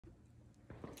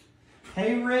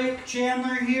Hey Rick,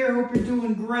 Chandler here. Hope you're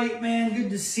doing great, man. Good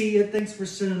to see you. Thanks for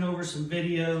sending over some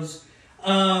videos.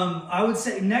 I would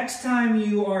say next time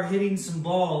you are hitting some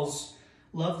balls,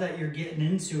 love that you're getting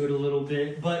into it a little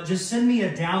bit, but just send me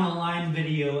a down the line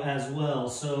video as well.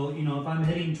 So, you know, if I'm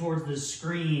hitting towards the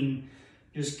screen,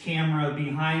 just camera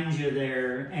behind you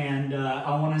there, and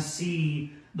I want to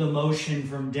see the motion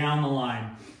from down the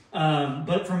line.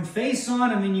 But from face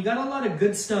on, I mean, you got a lot of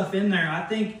good stuff in there. I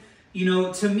think, you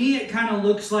know, to me, it kind of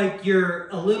looks like you're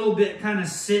a little bit kind of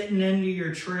sitting into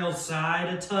your trail side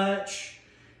a touch,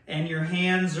 and your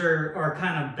hands are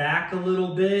kind of back a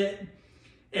little bit.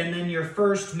 And then your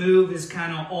first move is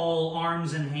kind of all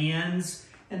arms and hands.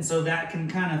 And so that can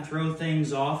kind of throw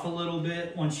things off a little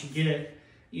bit once you get,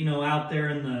 you know, out there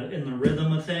in the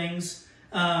rhythm of things.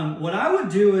 What I would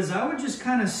do is I would just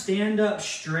kind of stand up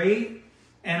straight,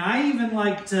 and I even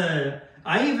like to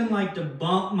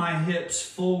bump my hips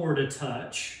forward a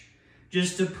touch,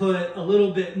 just to put a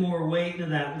little bit more weight into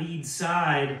that lead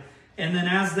side. And then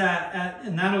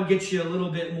and that'll get you a little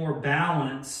bit more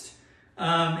balanced.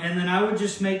 And then I would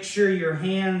just make sure your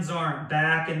hands aren't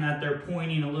back and that they're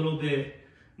pointing a little bit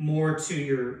more to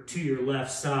your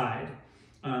left side.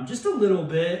 Just a little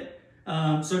bit.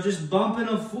 So just bumping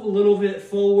a little bit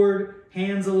forward,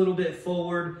 hands a little bit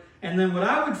forward. And then what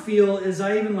I would feel is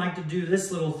I even like to do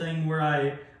this little thing where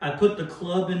I put the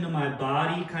club into my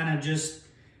body, kind of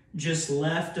just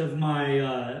left of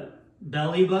my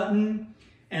belly button.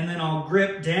 And then I'll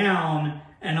grip down,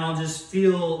 and I'll just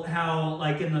feel how,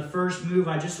 like in the first move,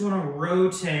 I just want to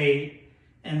rotate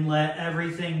and let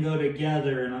everything go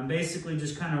together. And I'm basically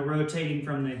just kind of rotating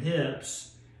from the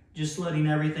hips, just letting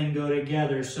everything go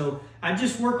together. So I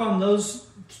just work on those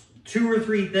 2 or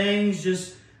 3 things,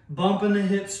 just bumping the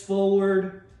hips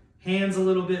forward, hands a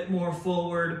little bit more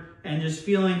forward, and just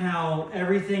feeling how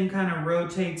everything kind of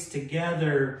rotates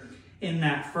together in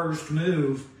that first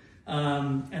move.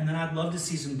 And then I'd love to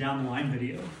see some down the line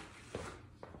video.